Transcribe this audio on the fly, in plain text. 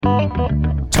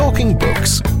Talking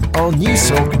Books on News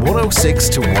Talk 106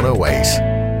 to 108.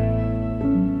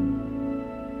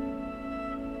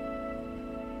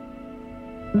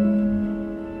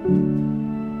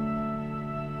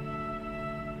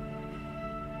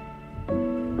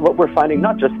 What we're finding,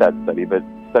 not just that study, but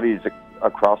studies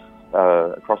across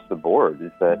the board,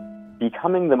 is that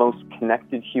becoming the most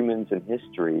connected humans in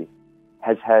history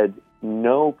has had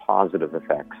no positive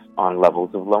effects on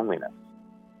levels of loneliness.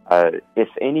 If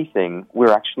anything,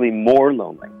 we're actually more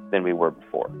lonely than we were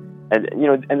before. And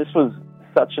this was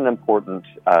such an important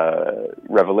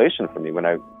revelation for me when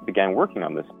I began working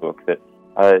on this book, that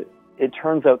it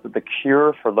turns out that the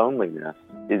cure for loneliness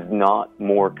is not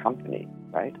more company,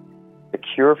 right? The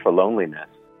cure for loneliness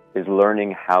is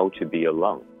learning how to be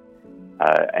alone.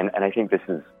 And I think this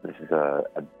is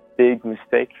a big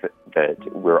mistake that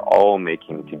we're all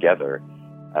making together.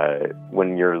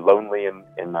 When you're lonely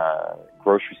in a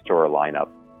grocery store lineup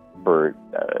for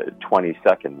 20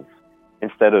 seconds,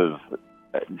 instead of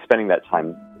spending that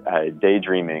time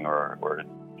daydreaming or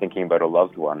thinking about a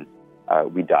loved one,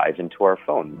 we dive into our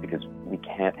phone because we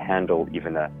can't handle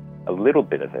even a little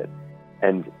bit of it.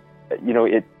 And,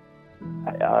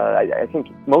 I think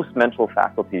most mental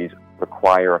faculties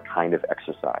require a kind of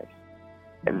exercise,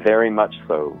 and very much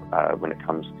so when it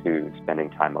comes to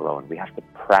spending time alone. We have to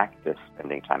practice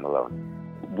spending time alone.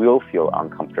 We'll feel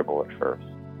uncomfortable at first,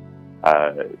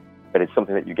 but it's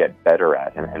something that you get better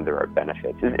at, and there are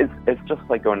benefits. It's just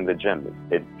like going to the gym.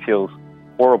 It feels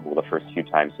horrible the first few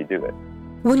times you do it.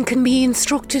 One can be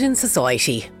instructed in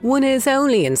society. One is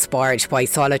only inspired by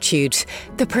solitude.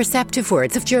 The perceptive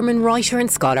words of German writer and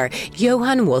scholar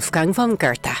Johann Wolfgang von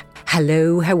Goethe.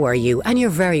 Hello, how are you? And you're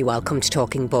very welcome to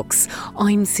Talking Books.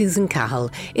 I'm Susan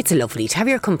Cahill. It's lovely to have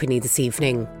your company this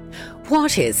evening.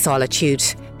 What is solitude?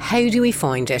 How do we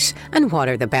find it? And what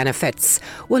are the benefits?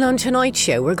 Well, on tonight's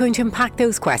show, we're going to unpack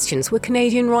those questions with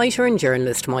Canadian writer and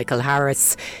journalist Michael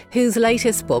Harris, whose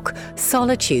latest book,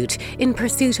 Solitude, In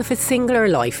Pursuit of a Singular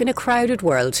Life in a Crowded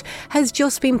World, has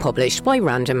just been published by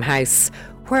Random House,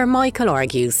 where Michael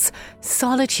argues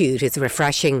solitude is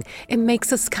refreshing. It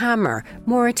makes us calmer,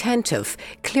 more attentive,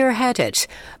 clear-headed.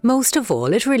 Most of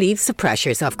all, it relieves the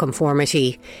pressures of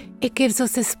conformity. It gives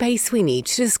us the space we need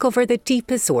to discover the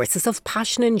deepest sources of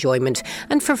passion, enjoyment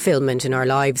and fulfilment in our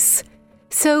lives.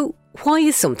 So, why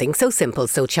is something so simple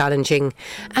so challenging?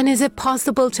 And is it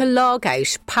possible to log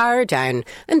out, power down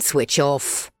and switch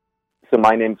off? So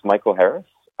my name's Michael Harris.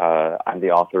 I'm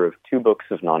the author of 2 books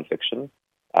of nonfiction.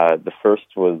 The first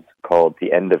was called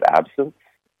The End of Absence,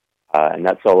 and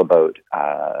that's all about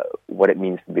what it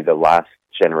means to be the last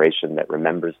generation that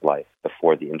remembers life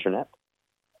before the internet.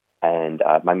 And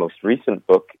my most recent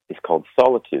book is called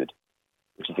Solitude,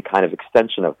 which is a kind of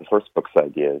extension of the first book's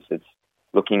ideas. It's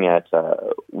looking at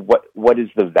what is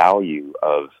the value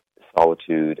of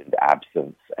solitude and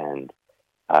absence and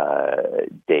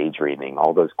daydreaming,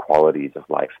 all those qualities of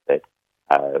life that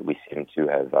we seem to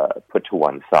have put to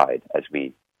one side as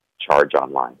we charge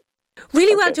online.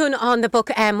 Really well done on the book,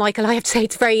 Michael. I have to say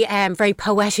it's very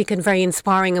poetic and very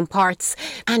inspiring in parts.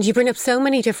 And you bring up so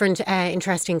many different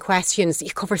interesting questions.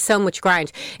 You cover so much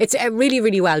ground. It's really,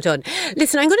 really well done.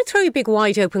 Listen, I'm going to throw you a big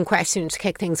wide open question to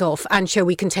kick things off, and sure,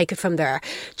 we can take it from there.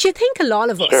 Do you think a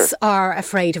lot of us are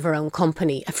afraid of our own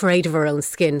company, afraid of our own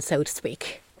skin, so to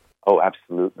speak? Oh,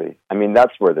 absolutely. I mean,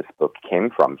 that's where this book came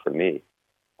from for me.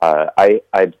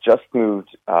 I've just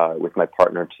moved with my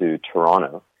partner to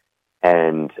Toronto,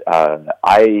 and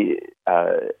I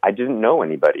didn't know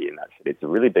anybody in that city. It's a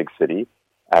really big city,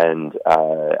 and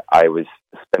I was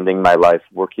spending my life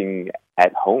working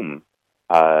at home,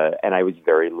 and I was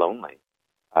very lonely.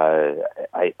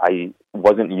 I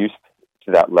wasn't used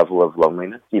to that level of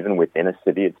loneliness. Even within a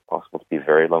city, it's possible to be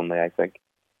very lonely, I think.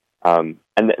 And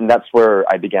that's where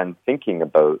I began thinking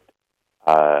about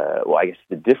I guess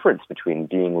the difference between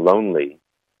being lonely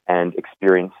and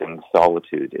experiencing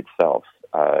solitude itself.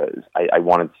 I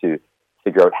wanted to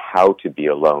figure out how to be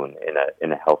alone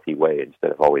in a healthy way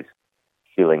instead of always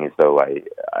feeling as though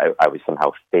I was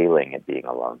somehow failing at being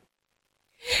alone.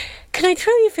 Can I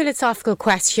throw you a philosophical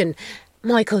question?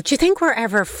 Michael, do you think we're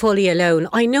ever fully alone?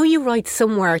 I know you write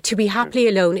somewhere, to be happily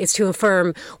alone is to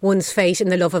affirm one's fate in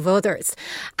the love of others.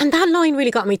 And that line really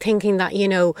got me thinking that,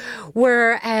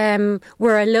 we're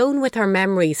alone with our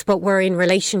memories, but we're in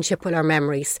relationship with our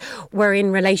memories. We're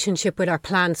in relationship with our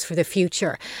plans for the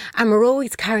future. And we're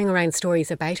always carrying around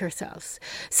stories about ourselves.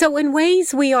 So in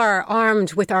ways we are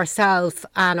armed with ourselves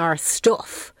and our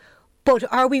stuff, but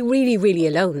are we really, really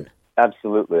alone?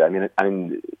 Absolutely. I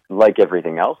mean, like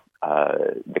everything else,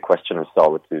 the question of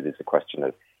solitude is a question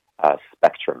of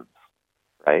spectrums,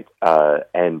 right?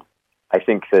 And I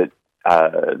think that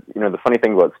the funny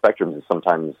thing about spectrums is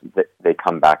sometimes they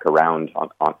come back around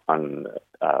on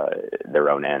their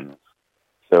own ends.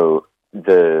 So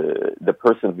the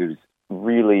person who's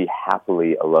really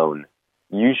happily alone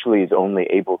usually is only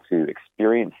able to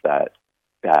experience that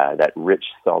rich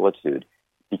solitude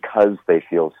because they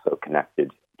feel so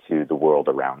connected to the world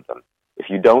around them. If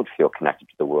you don't feel connected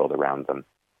to the world around them,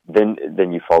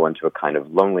 then you fall into a kind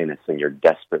of loneliness, and you're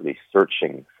desperately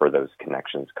searching for those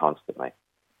connections constantly.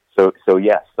 So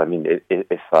yes, I mean,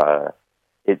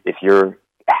 if you're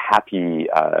happy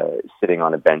sitting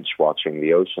on a bench watching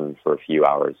the ocean for a few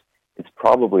hours, it's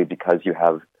probably because you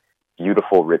have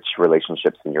beautiful, rich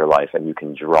relationships in your life, and you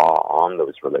can draw on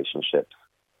those relationships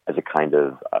as a kind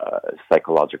of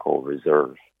psychological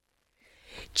reserve.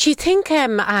 Do you think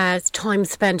time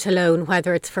spent alone,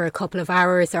 whether it's for a couple of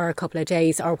hours or a couple of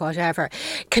days or whatever,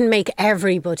 can make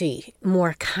everybody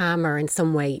more calmer in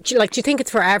some way? Do you think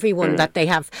it's for everyone that they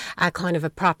have a kind of a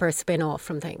proper spin-off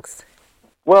from things?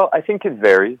 Well, I think it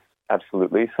varies,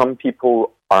 absolutely. Some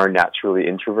people are naturally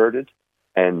introverted,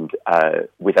 and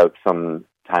without some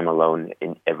time alone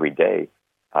in every day,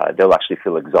 they'll actually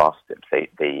feel exhausted.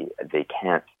 They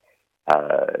can't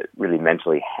really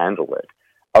mentally handle it.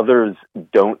 Others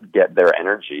don't get their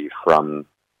energy from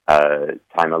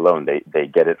time alone. They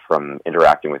get it from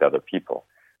interacting with other people.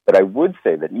 But I would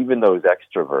say that even those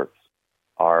extroverts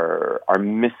are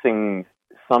missing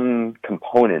some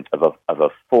component of a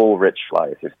full, rich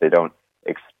life if they don't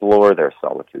explore their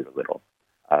solitude a little.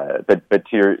 But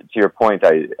to your point,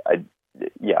 I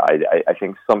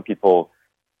think some people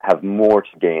have more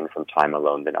to gain from time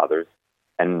alone than others,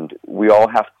 and we all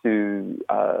have to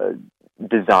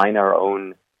design our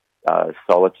own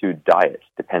solitude diet,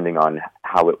 depending on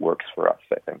how it works for us,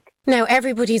 I think. Now,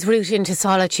 everybody's route into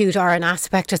solitude or an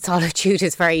aspect of solitude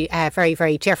is very,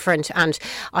 very different, and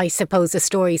I suppose the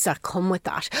stories that come with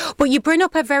that. But you bring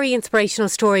up a very inspirational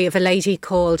story of a lady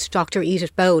called Dr.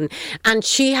 Edith Bone, and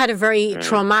she had a very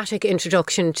traumatic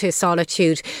introduction to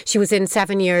solitude. She was in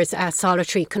 7 years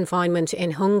solitary confinement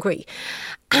in Hungary.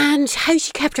 And how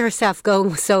she kept herself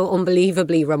going was so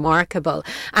unbelievably remarkable,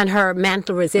 and her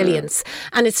mental resilience.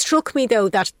 And it struck me, though,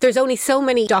 that there's only so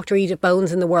many Dr. Edith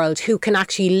Bones in the world who can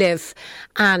actually live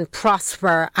and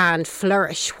prosper and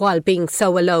flourish while being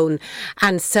so alone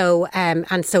and so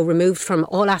removed from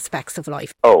all aspects of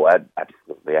life. Oh,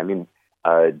 absolutely. I mean,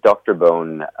 Dr.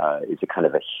 Bone is a kind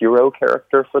of a hero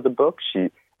character for the book.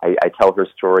 I tell her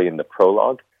story in the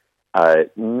prologue,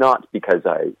 not because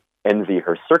I envy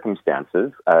her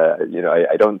circumstances.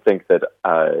 I don't think that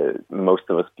most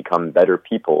of us become better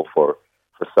people for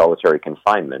solitary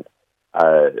confinement,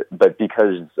 but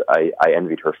because I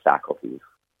envied her faculties.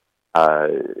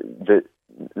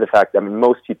 The fact, I mean,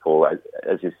 most people,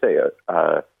 as you say,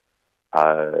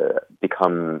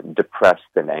 become depressed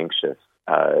and anxious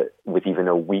with even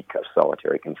a week of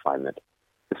solitary confinement.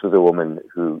 This was a woman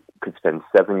who could spend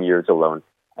 7 years alone,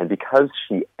 and because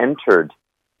she entered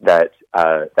that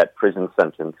prison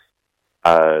sentence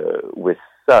with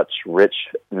such rich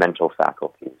mental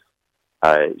faculties,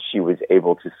 she was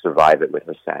able to survive it with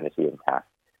her sanity intact.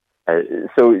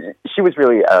 So she was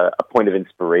really a point of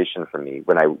inspiration for me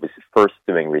when I was first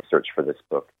doing research for this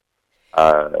book.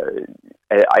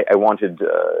 I wanted,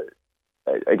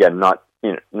 again, not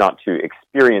to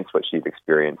experience what she'd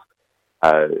experienced,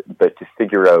 but to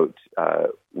figure out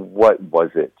what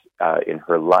was it in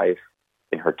her life,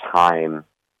 in her time,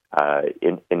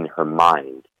 in her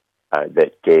mind,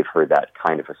 that gave her that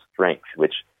kind of a strength,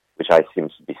 which I seem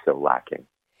to be so lacking.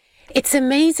 It's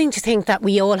amazing to think that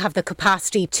we all have the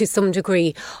capacity to some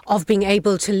degree of being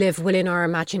able to live within our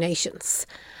imaginations.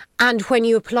 And when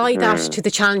you apply that to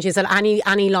the challenges that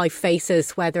any life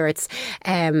faces, whether it's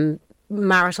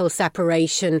marital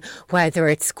separation, whether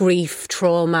it's grief,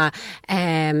 trauma,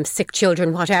 sick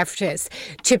children, whatever it is,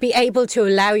 to be able to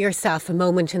allow yourself a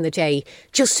moment in the day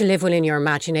just to live within your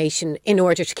imagination in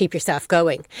order to keep yourself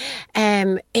going.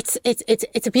 It's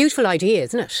a beautiful idea,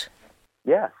 isn't it?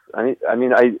 Yes.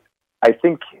 I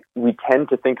think we tend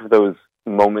to think of those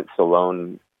moments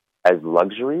alone as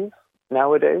luxuries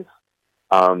nowadays.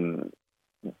 But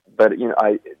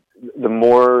the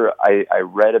more I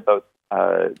read about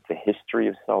the history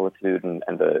of solitude and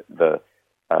the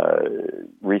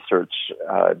research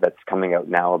that's coming out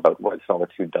now about what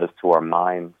solitude does to our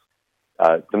minds,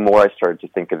 the more I started to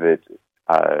think of it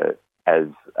as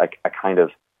a kind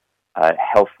of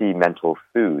healthy mental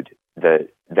food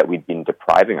that we'd been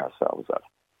depriving ourselves of.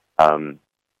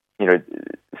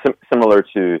 Similar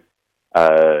to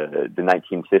the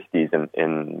 1950s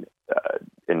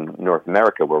in North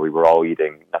America, where we were all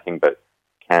eating nothing but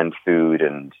canned food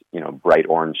and bright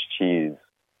orange cheese.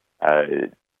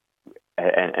 and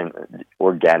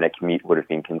organic meat would have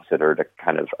been considered a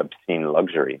kind of obscene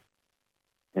luxury.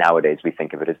 Nowadays, we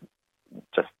think of it as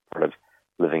just part of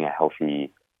living a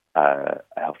healthy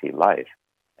life.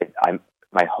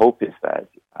 My hope is that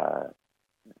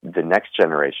the next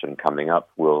generation coming up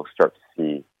will start to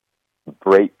see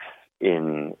breaks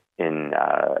in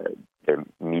their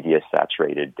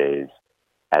media-saturated days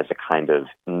as a kind of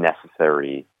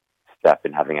necessary step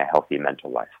in having a healthy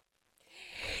mental life.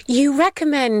 You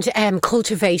recommend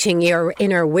cultivating your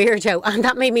inner weirdo, and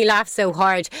that made me laugh so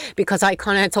hard because I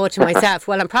kind of thought to myself,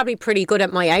 well, I'm probably pretty good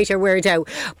at my outer weirdo,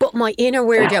 but my inner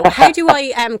weirdo, how do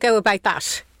I go about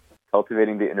that?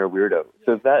 Cultivating the inner weirdo.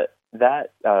 So that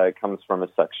comes from a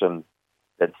section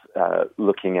that's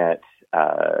looking at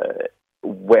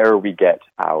where we get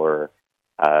our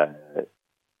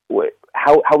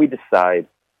how we decide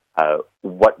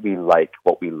what we like,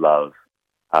 what we love,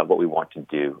 what we want to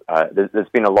do. There's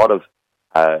been a lot of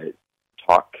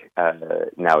talk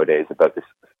nowadays about this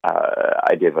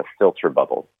idea of a filter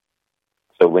bubble.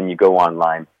 So when you go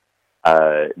online,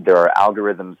 there are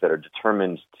algorithms that are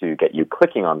determined to get you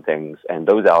clicking on things, and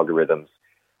those algorithms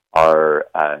are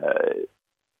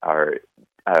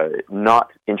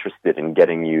not interested in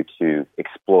getting you to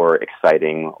explore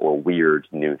exciting or weird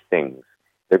new things.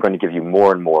 They're going to give you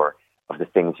more and more of the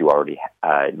things you already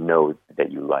know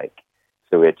that you like.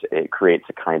 So it creates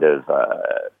a kind of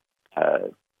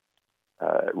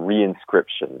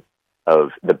reinscription of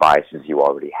the biases you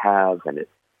already have, and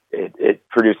it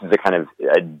produces a kind of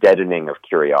a deadening of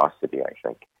curiosity, I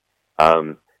think.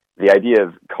 The idea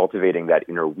of cultivating that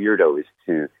inner weirdo is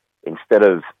to, instead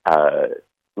of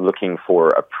looking for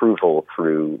approval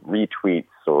through retweets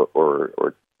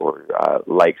or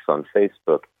likes on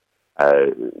Facebook,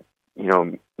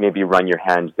 maybe run your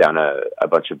hands down a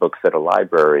bunch of books at a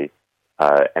library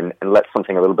and let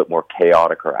something a little bit more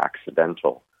chaotic or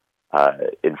accidental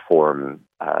inform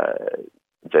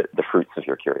the fruits of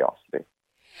your curiosity.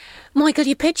 Michael,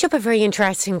 you pitch up a very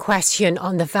interesting question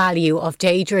on the value of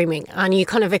daydreaming, and you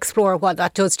kind of explore what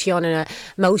that does to you on an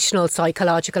emotional,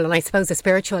 psychological, and I suppose a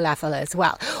spiritual level as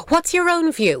well. What's your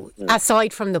own view,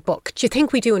 aside from the book? Do you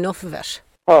think we do enough of it?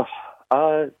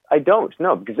 I don't,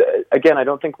 no, because, again, I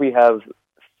don't think we have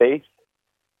faith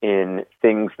in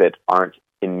things that aren't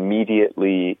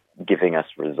immediately giving us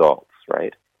results,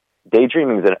 right?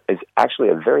 Daydreaming is actually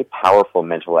a very powerful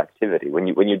mental activity. When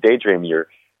you daydream, your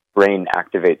brain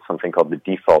activates something called the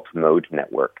default mode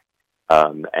network.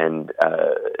 And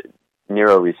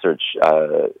neuro research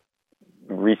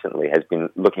recently has been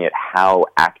looking at how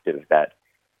active that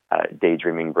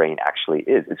daydreaming brain actually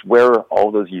is. It's where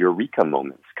all those eureka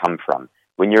moments come from.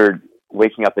 When you're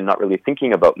waking up and not really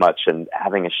thinking about much and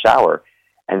having a shower,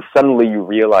 and suddenly you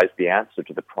realize the answer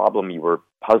to the problem you were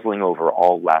puzzling over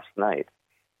all last night.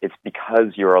 It's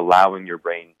because you're allowing your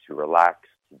brain to relax,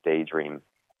 to daydream,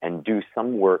 and do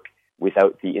some work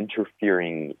without the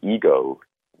interfering ego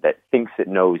that thinks it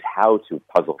knows how to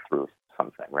puzzle through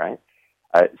something, right?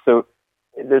 So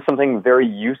there's something very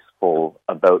useful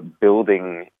about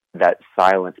building that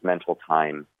silent mental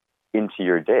time into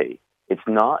your day. It's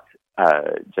not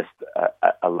just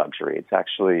a luxury. It's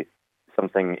actually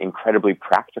something incredibly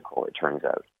practical, it turns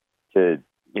out, to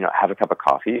have a cup of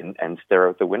coffee and stare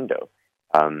out the window.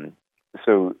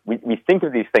 So we think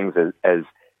of these things as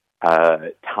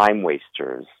time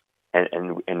wasters,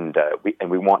 and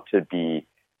we want to be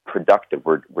productive.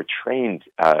 We're trained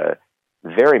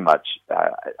very much.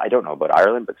 I don't know about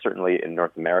Ireland, but certainly in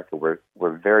North America,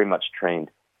 we're very much trained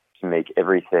to make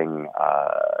everything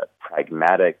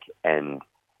pragmatic and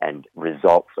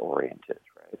results oriented,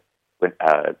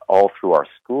 right? All through our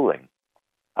schooling,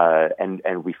 and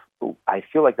I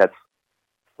feel like that's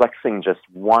flexing just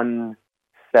one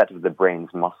set of the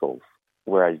brain's muscles,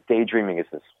 whereas daydreaming is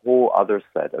this whole other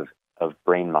set of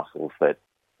brain muscles that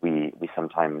we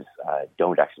sometimes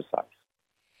don't exercise.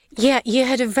 Yeah, you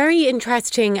had a very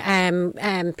interesting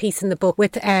piece in the book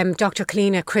with Dr.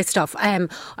 Kalina Christoph. I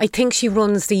think she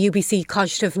runs the UBC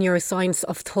Cognitive Neuroscience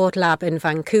of Thought Lab in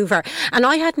Vancouver. And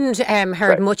I hadn't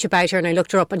heard much about her, and I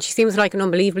looked her up, and she seems like an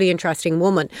unbelievably interesting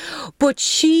woman. But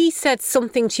she said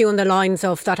something to you on the lines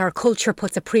of that our culture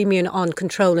puts a premium on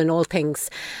control in all things.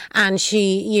 And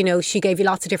she gave you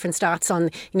lots of different stats on,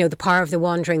 the power of the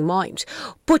wandering mind.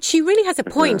 But she really has a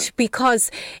point,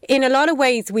 because in a lot of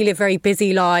ways we live very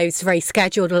busy lives, very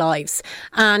scheduled lives,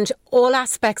 and all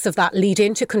aspects of that lead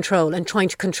into control and trying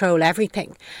to control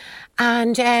everything.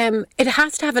 And it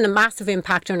has to have a massive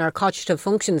impact on our cognitive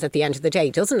functions at the end of the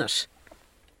day, doesn't it?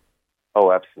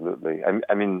 Oh, absolutely.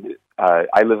 I mean,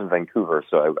 I live in Vancouver,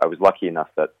 so I was lucky enough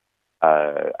that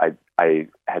I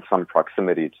had some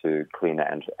proximity to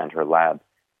Kalina and her lab.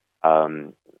 I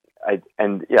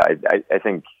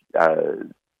think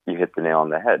you hit the nail on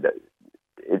the head.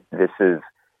 This is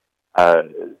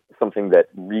something that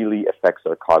really affects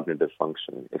our cognitive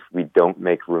function. If we don't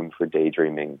make room for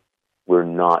daydreaming, we're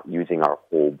not using our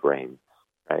whole brain,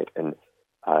 right? And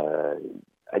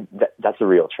that's a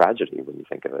real tragedy when you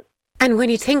think of it. And when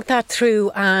you think that through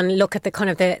and look at the kind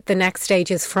of the next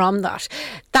stages from that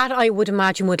I would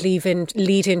imagine would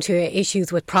lead into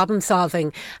issues with problem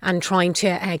solving and trying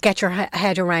to get your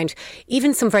head around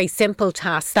even some very simple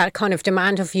tasks that kind of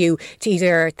demand of you to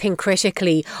either think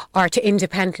critically or to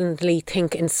independently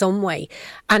think in some way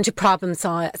and to problem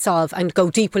solve and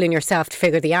go deep within yourself to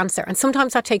figure the answer. And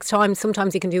sometimes that takes time,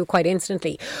 sometimes you can do it quite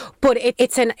instantly. But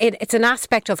it's an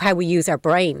aspect of how we use our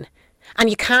brain.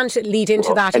 And you can't lead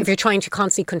into that if you're trying to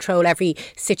constantly control every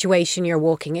situation you're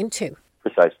walking into.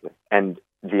 Precisely. And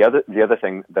the other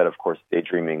thing that, of course,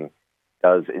 daydreaming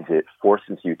does is it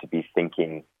forces you to be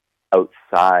thinking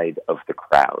outside of the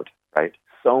crowd, right?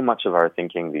 So much of our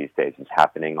thinking these days is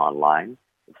happening online.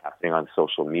 It's happening on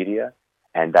social media.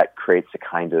 And that creates a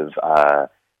kind of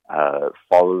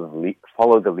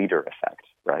follow the leader effect,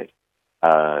 right?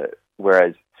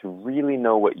 Whereas to really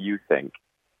know what you think,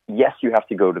 yes, you have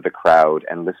to go to the crowd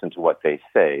and listen to what they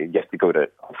say. You have to go to,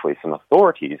 hopefully, some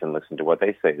authorities and listen to what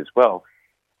they say as well.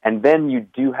 And then you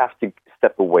do have to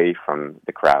step away from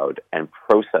the crowd and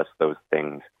process those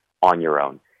things on your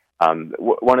own.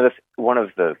 One of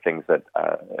the things that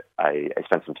I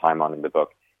spent some time on in the book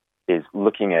is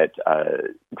looking at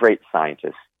great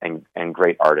scientists and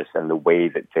great artists and the way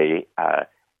that they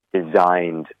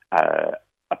designed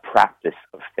a practice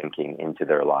of thinking into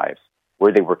their lives,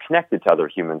 where they were connected to other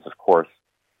humans, of course,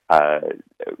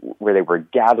 where they were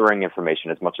gathering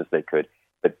information as much as they could.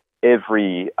 But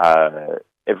every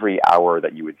hour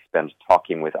that you would spend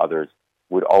talking with others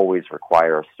would always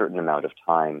require a certain amount of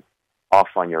time off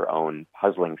on your own,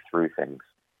 puzzling through things.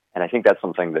 And I think that's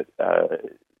something that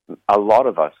a lot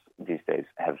of us these days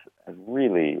have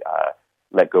really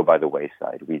let go by the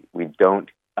wayside. We don't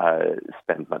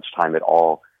spend much time at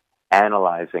all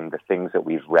analyzing the things that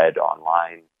we've read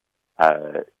online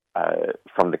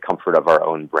from the comfort of our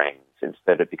own brains.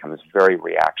 Instead, it becomes very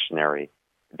reactionary.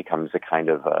 It becomes a kind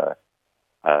of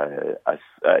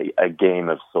a game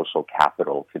of social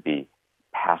capital to be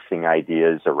passing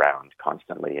ideas around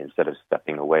constantly instead of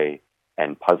stepping away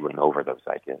and puzzling over those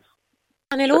ideas.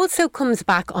 And it also comes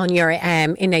back on your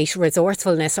innate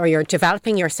resourcefulness, or you're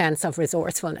developing your sense of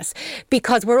resourcefulness,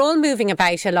 because we're all moving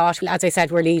about a lot. As I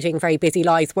said, we're leading very busy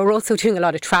lives. We're also doing a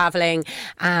lot of travelling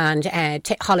and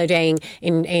holidaying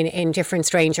in different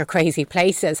strange or crazy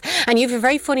places. And you have a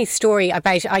very funny story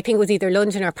about, I think it was either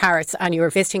London or Paris, and you were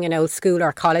visiting an old school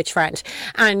or college friend.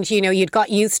 And, you know, you'd got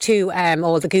used to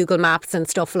all the Google Maps and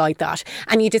stuff like that.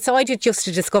 And you decided just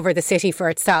to discover the city for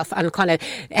itself and kind of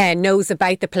nose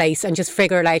about the place and just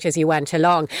figure it out as you went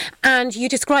along. And you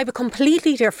describe a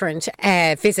completely different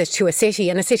visit to a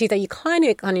city, and a city that you kind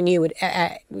of knew,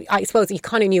 I suppose you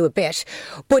kind of knew a bit,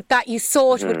 but that you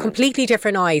saw it with completely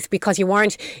different eyes because you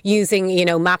weren't using, you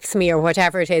know, Maps.me or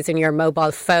whatever it is in your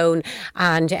mobile phone,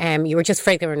 and you were just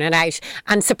figuring it out.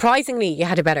 And surprisingly, you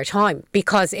had a better time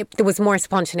because there was more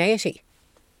spontaneity.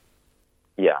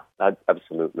 Yeah,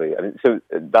 absolutely. I mean, so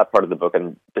that part of the book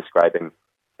I'm describing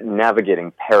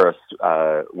navigating Paris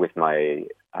with my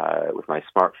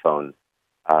smartphone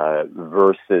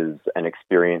versus an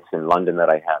experience in London that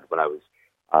I had when I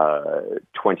was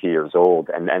 20 years old,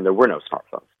 and there were no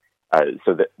smartphones.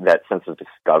 So that sense of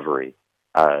discovery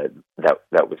that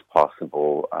was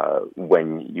possible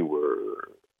when you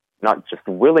were not just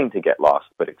willing to get lost,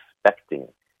 but expecting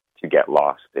to get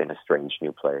lost in a strange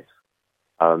new place.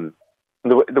 The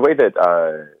way that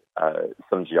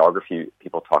some geography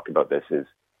people talk about this is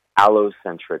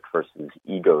allocentric versus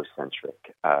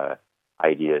egocentric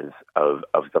ideas of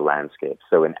the landscape.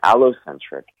 So an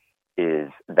allocentric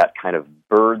is that kind of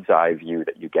bird's eye view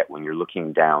that you get when you're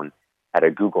looking down at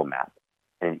a Google map.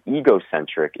 And an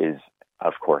egocentric is,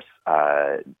 of course,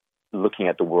 looking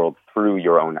at the world through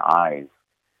your own eyes.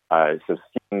 So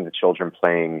seeing the children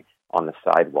playing on the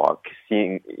sidewalk,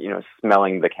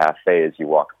 smelling the cafe as you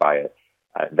walk by it,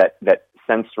 that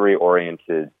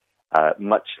sensory-oriented,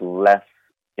 much less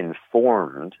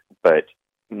informed, but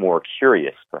more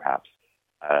curious, perhaps,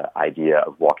 idea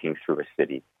of walking through a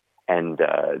city. And,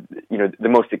 the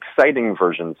most exciting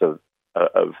versions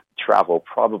of travel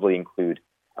probably include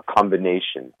a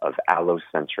combination of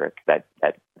allocentric,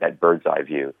 that bird's eye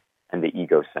view, and the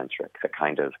egocentric, the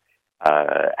kind of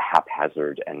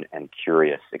haphazard and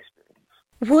curious experience.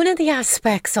 One of the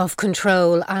aspects of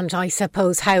control, and I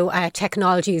suppose how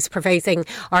technology is pervading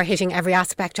or hitting every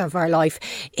aspect of our life,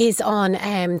 is on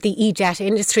the e-jet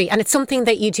industry. And it's something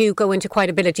that you do go into quite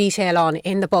a bit of detail on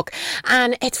in the book.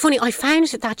 And it's funny, I found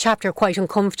that chapter quite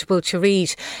uncomfortable to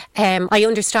read. I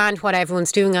understand what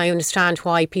everyone's doing. I understand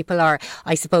why people are,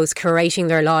 I suppose, curating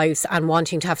their lives and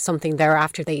wanting to have something there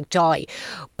after they die.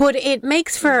 But it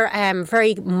makes for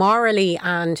very morally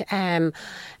and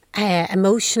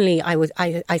emotionally, I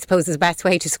suppose is the best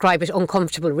way to describe it,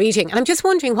 uncomfortable reading. And I'm just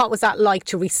wondering, what was that like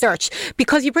to research?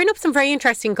 Because you bring up some very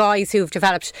interesting guys who've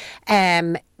developed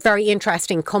very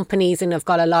interesting companies and have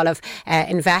got a lot of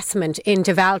investment in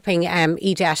developing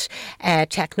e-jet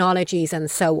technologies and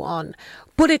so on.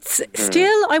 But it's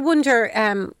still, I wonder,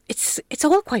 it's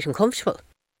all quite uncomfortable.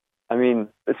 I mean,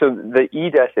 so the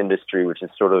e-jet industry, which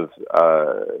is sort of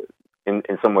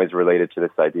in some ways related to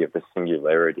this idea of the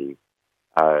singularity,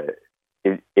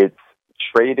 it's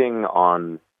trading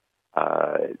on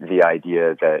the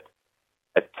idea that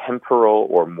a temporal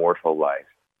or mortal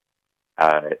life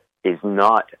is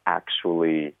not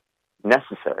actually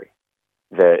necessary.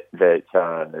 That the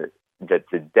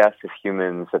death of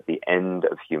humans, at the end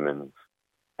of humans,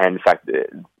 and in fact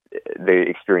the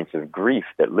experience of grief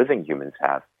that living humans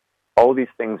have, all these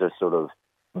things are sort of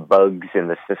bugs in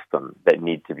the system that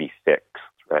need to be fixed,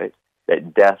 right?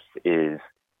 That death is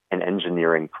an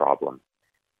engineering problem,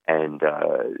 and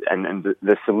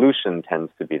the solution tends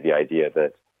to be the idea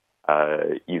that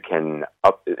you can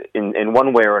in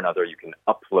one way or another you can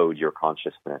upload your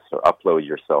consciousness or upload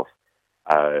yourself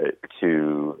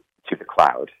to the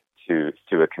cloud, to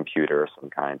a computer of some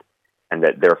kind, and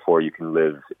that therefore you can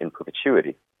live in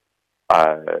perpetuity.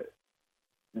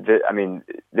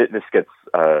 This gets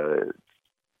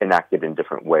enacted in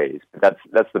different ways, but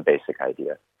that's the basic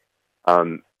idea.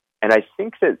 And I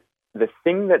think that the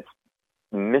thing that's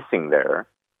missing there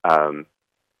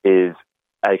is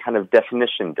a kind of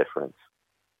definition difference.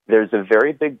 There's a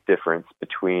very big difference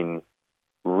between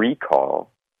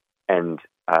recall and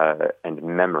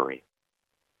memory.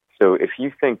 So if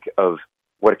you think of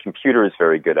what a computer is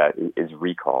very good at is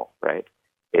recall, right?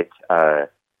 It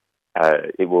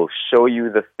will show you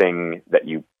the thing that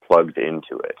you plugged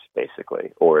into it,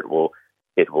 basically, or it will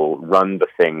run the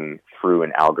thing through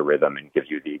an algorithm and give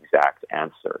you the exact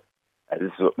answer.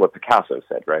 This is what Picasso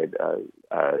said, right?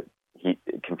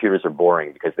 Computers are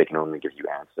boring because they can only give you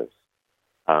answers.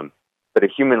 But a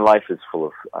human life is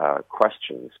full of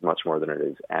questions, much more than it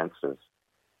is answers.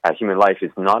 Human life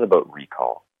is not about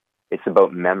recall; it's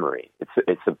about memory.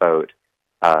 It's about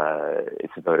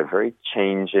a very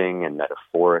changing and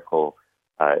metaphorical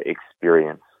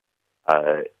experience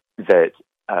that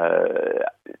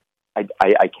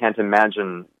I can't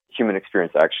imagine human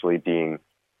experience actually being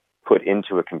put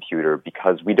into a computer,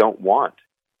 because we don't want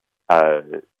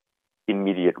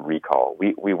immediate recall.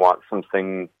 We want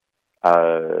something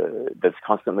that's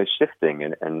constantly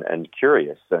shifting and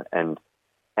curious and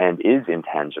is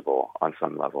intangible on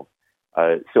some level.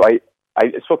 So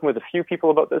I've spoken with a few people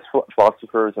about this,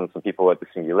 philosophers and some people at the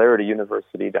Singularity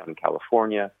University down in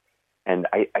California, and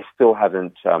I still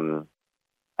haven't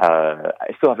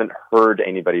heard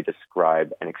anybody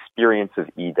describe an experience of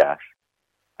e-death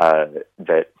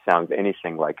that sounds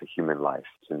anything like a human life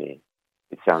to me.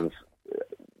 It sounds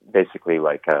basically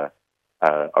like a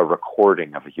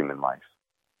recording of a human life.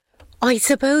 I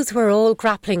suppose we're all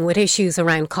grappling with issues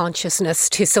around consciousness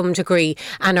to some degree,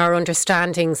 and our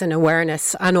understandings and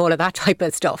awareness and all of that type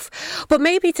of stuff. But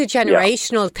maybe it's a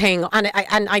generational thing, and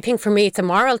I think for me it's a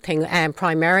moral thing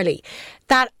primarily,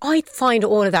 that I find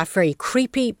all of that very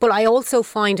creepy, but I also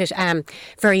find it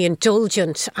very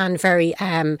indulgent and very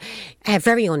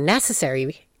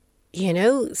unnecessary. You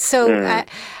know, so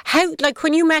how, like,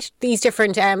 when you met these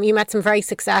different, you met some very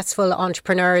successful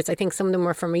entrepreneurs. I think some of them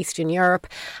were from Eastern Europe,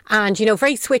 and, you know,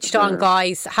 very switched on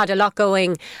guys, had a lot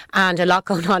going and a lot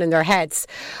going on in their heads.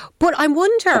 But I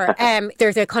wonder,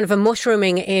 there's a kind of a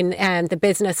mushrooming in the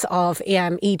business of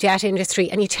e-jet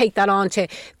industry, and you take that on to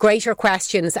greater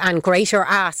questions and greater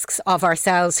asks of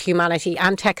ourselves, humanity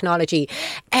and technology.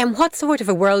 What sort of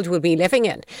a world will we be living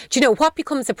in? Do you know, what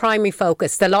becomes the primary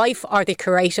focus, the life or the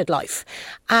curated life?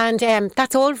 And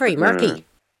that's all very murky.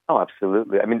 Oh,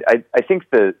 absolutely. I mean, I think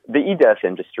the e-death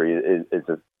industry is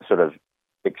a sort of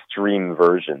extreme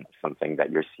version of something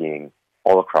that you're seeing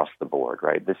all across the board,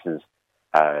 right? This is,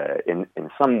 in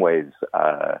some ways,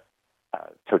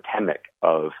 totemic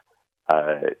of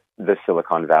the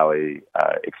Silicon Valley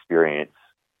experience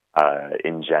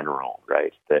in general,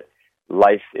 right? That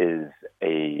life is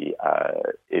a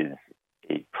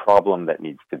problem that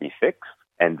needs to be fixed,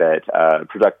 and that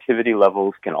productivity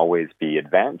levels can always be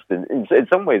advanced. And in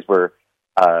some ways, we're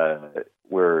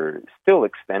we're still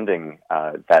extending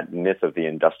that myth of the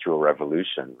Industrial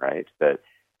Revolution, right? That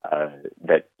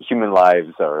human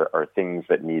lives are things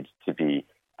that need to be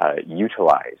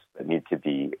utilized, that need to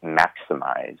be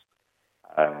maximized.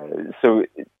 So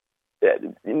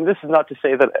this is not to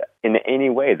say that in any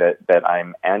way that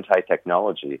I'm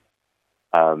anti-technology,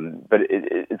 but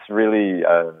it's really,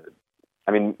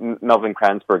 Melvin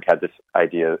Kranzberg had this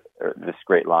idea, or this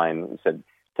great line. He said,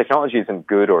 technology isn't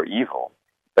good or evil,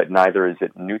 but neither is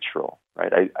it neutral,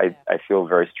 right? I feel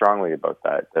very strongly about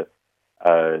that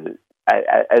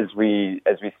as we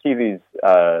see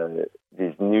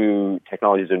these new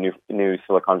technologies or new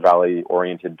Silicon Valley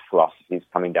oriented philosophies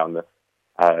coming down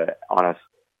on us,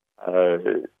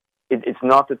 it's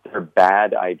not that they're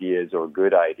bad ideas or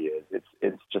good ideas.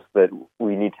 It's just that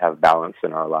we need to have balance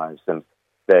in our lives, and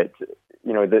that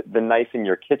the knife in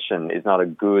your kitchen is not a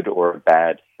good or a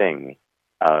bad thing,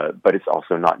 but it's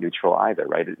also not neutral either,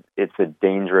 right? It's a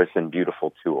dangerous and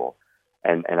beautiful tool,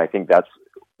 and I think that's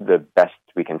the best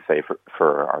we can say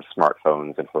for our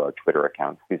smartphones and for our Twitter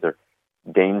accounts. These are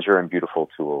danger and beautiful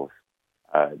tools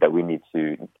that we need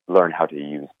to learn how to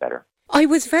use better. I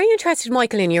was very interested,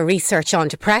 Michael, in your research on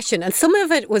depression, and some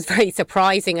of it was very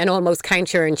surprising and almost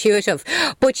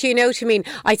counterintuitive. But you know what I mean?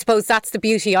 I suppose that's the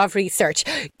beauty of research.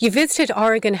 You visited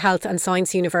Oregon Health and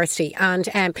Science University, and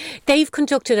they've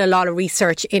conducted a lot of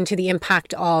research into the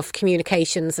impact of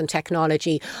communications and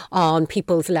technology on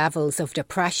people's levels of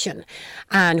depression,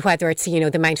 and whether it's, the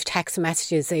amount of text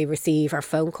messages they receive or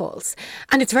phone calls.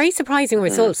 And it's very surprising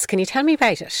results. Can you tell me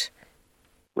about it?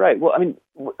 Right. Well,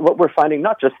 what we're finding,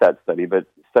 not just that study, but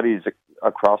studies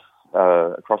across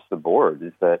the board,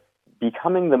 is that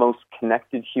becoming the most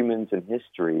connected humans in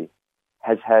history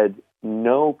has had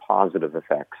no positive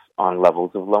effects on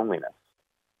levels of loneliness.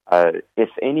 If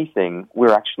anything,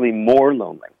 we're actually more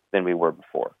lonely than we were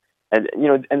before. And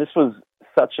this was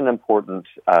such an important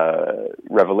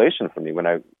revelation for me when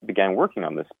I began working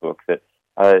on this book, that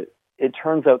it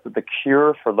turns out that the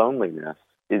cure for loneliness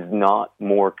is not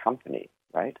more company.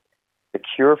 Right? The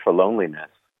cure for loneliness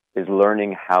is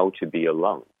learning how to be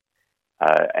alone.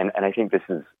 And I think this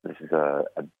is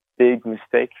a big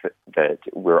mistake that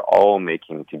we're all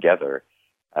making together.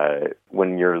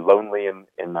 When you're lonely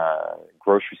in a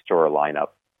grocery store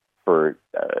lineup for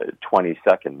 20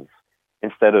 seconds,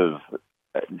 instead of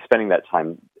spending that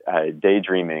time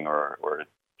daydreaming or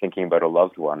thinking about a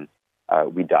loved one,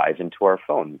 we dive into our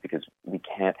phone because we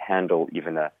can't handle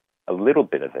even a little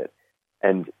bit of it.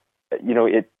 And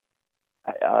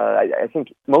I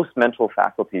think most mental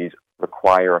faculties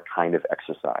require a kind of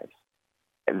exercise,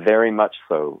 very much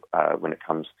so when it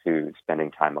comes to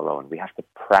spending time alone. We have to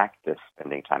practice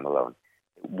spending time alone.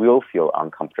 It will feel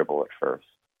uncomfortable at first,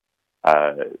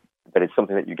 but it's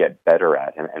something that you get better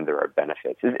at, and there are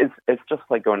benefits. It's just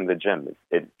like going to the gym.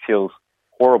 It feels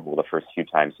horrible the first few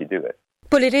times you do it.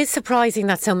 But it is surprising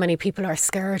that so many people are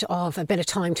scared of a bit of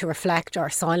time to reflect or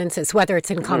silences, whether it's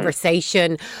in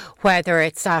conversation, whether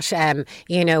it's at,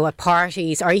 at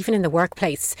parties or even in the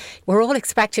workplace. We're all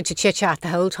expected to chit-chat the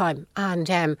whole time.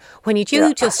 And when you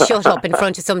do just shut up in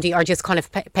front of somebody or just kind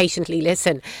of patiently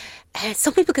listen,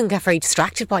 some people can get very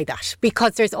distracted by that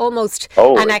because there's almost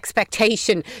an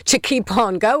expectation to keep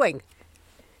on going.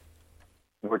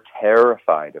 We're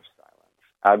terrified of silence.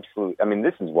 Absolutely.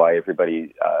 This is why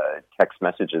everybody text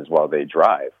messages while they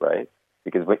drive, right?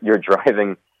 Because when you're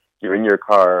driving, you're in your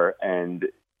car, and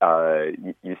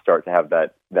you start to have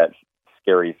that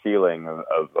scary feeling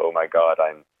of oh my God,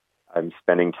 I'm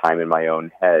spending time in my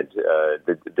own head.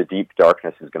 The deep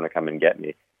darkness is going to come and get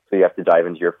me. So you have to dive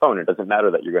into your phone. It doesn't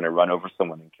matter that you're going to run over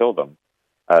someone and kill them.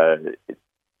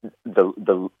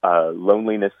 The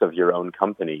loneliness of your own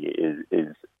company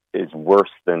is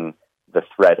worse than the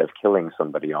threat of killing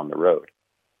somebody on the road.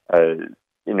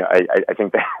 I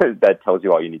think that tells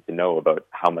you all you need to know about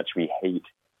how much we hate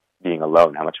being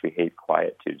alone, how much we hate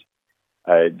quietude.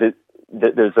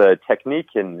 There's a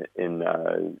technique in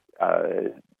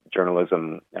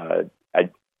journalism. I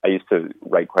used to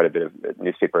write quite a bit of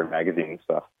newspaper and magazine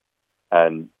stuff.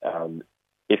 And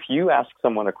if you ask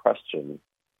someone a question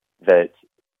that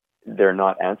they're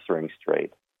not answering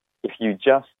straight, if you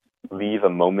just leave a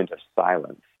moment of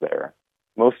silence there,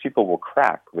 most people will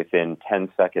crack within 10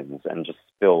 seconds and just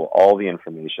spill all the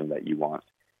information that you want.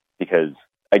 Because,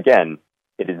 again,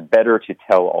 it is better to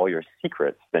tell all your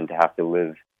secrets than to have to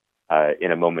live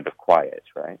in a moment of quiet,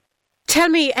 right? Tell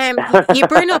me, you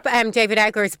bring up David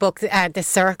Egger's book, The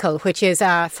Circle, which is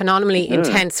a phenomenally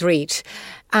intense read.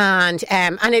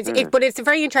 But it's a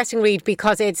very interesting read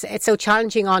because it's so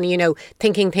challenging on,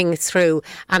 thinking things through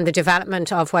and the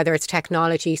development of whether it's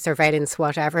technology, surveillance,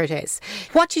 whatever it is.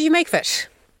 What did you make of it?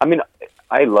 I mean,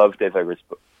 I love Dave Egger's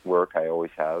work. I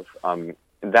always have.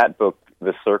 That book,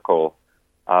 The Circle,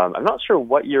 I'm not sure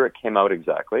what year it came out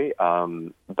exactly,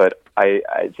 but I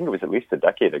think it was at least a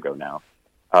decade ago now.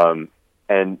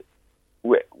 And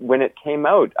when it came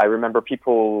out, I remember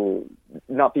people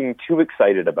not being too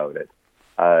excited about it.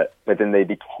 But then they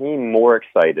became more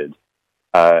excited,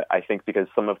 I think, because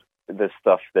some of the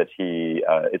stuff that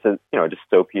it's a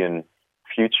dystopian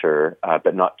future,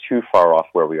 but not too far off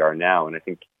where we are now. And I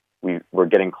think we're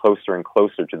getting closer and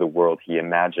closer to the world he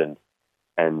imagined.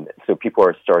 And so people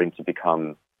are starting to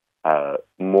become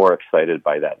more excited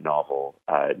by that novel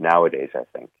nowadays, I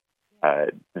think,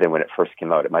 than when it first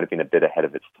came out. It might have been a bit ahead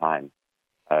of its time.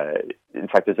 In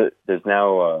fact, there's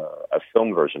now a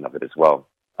film version of it as well.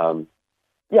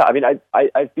 Yeah, I mean,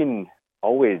 I've been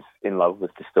always in love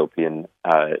with dystopian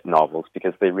novels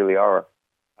because they really are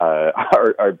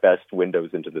our best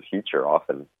windows into the future.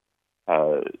 Often,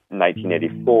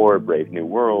 1984, Brave New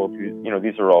World.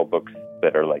 These are all books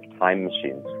that are like time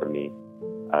machines for me.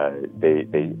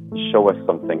 They show us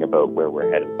something about where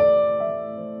we're headed.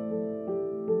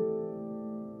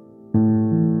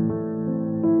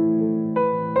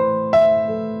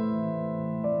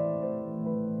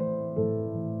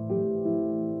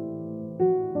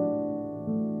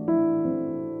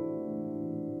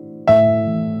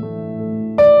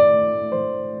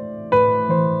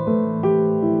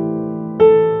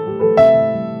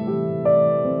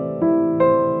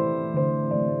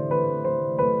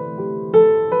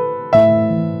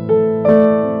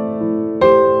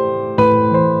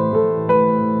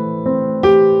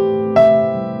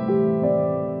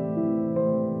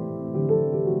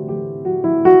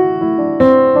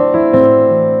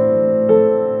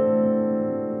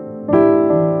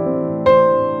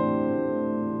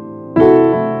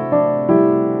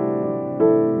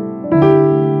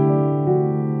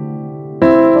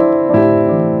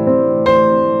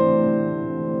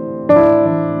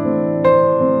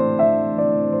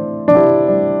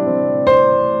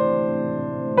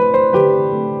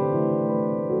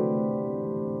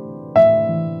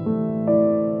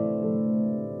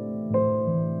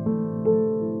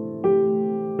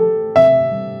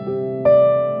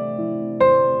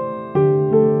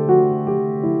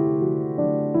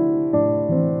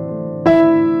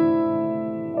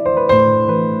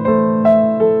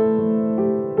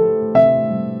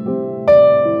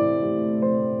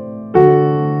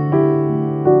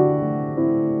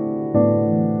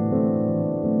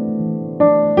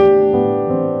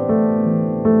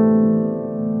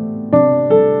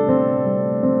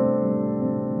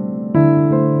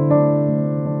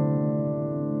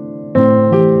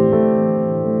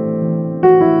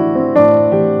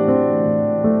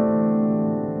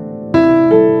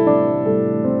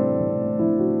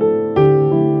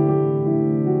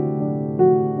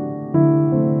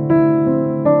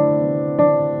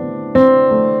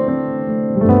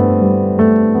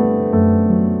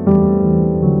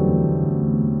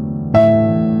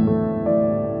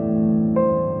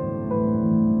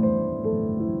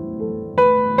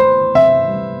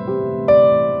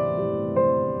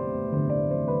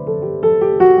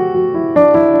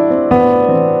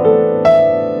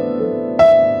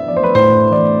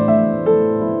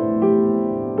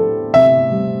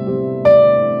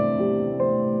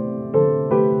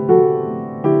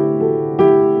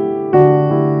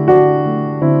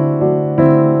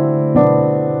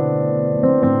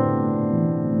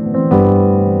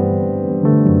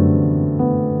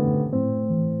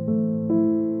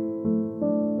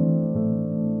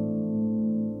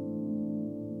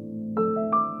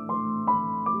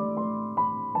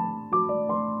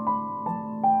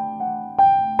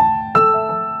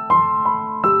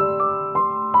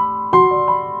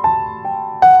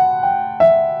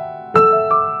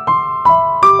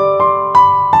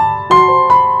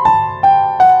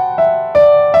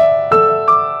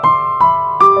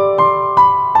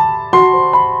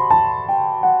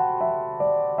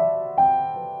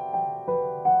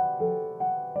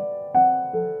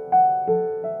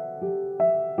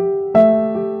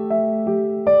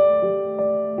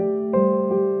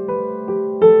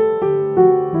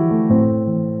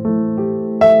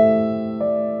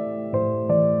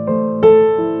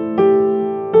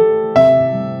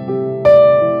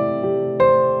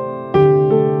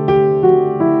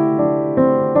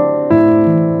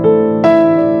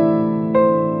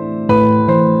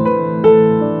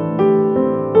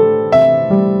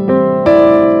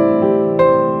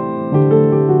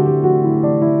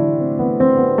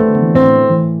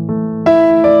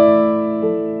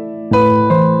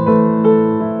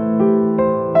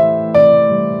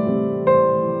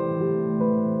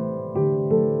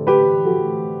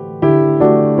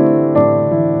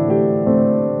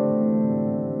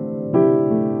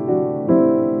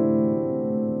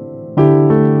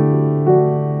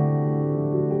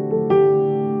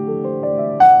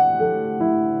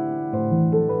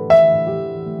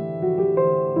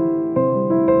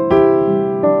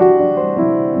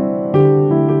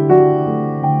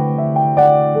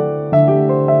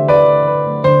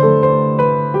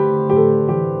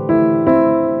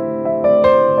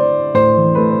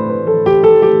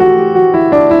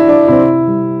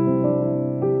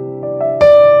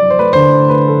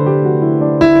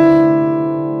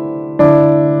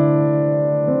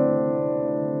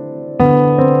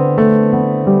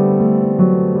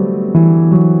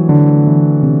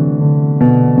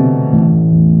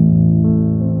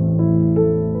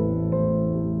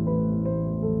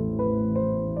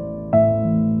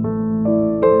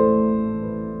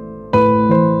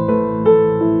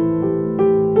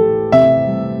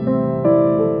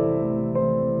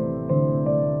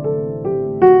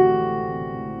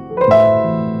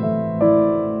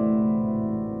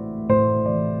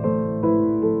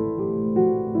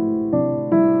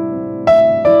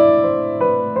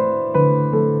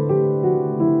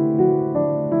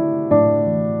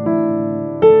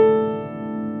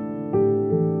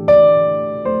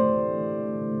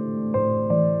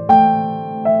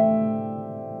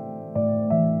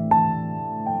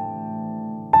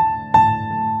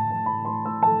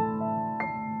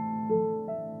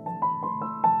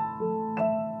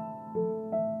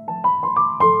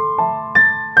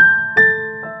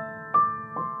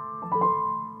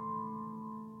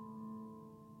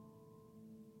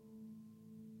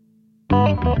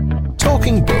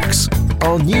 Talking Books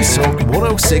on News Talk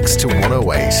 106 to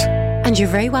 108. And you're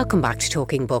very welcome back to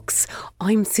Talking Books.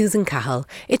 I'm Susan Cahill.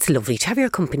 It's lovely to have your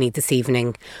company this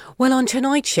evening. Well, on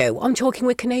tonight's show, I'm talking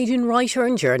with Canadian writer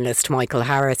and journalist Michael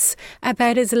Harris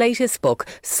about his latest book,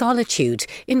 Solitude,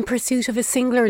 in Pursuit of a Singular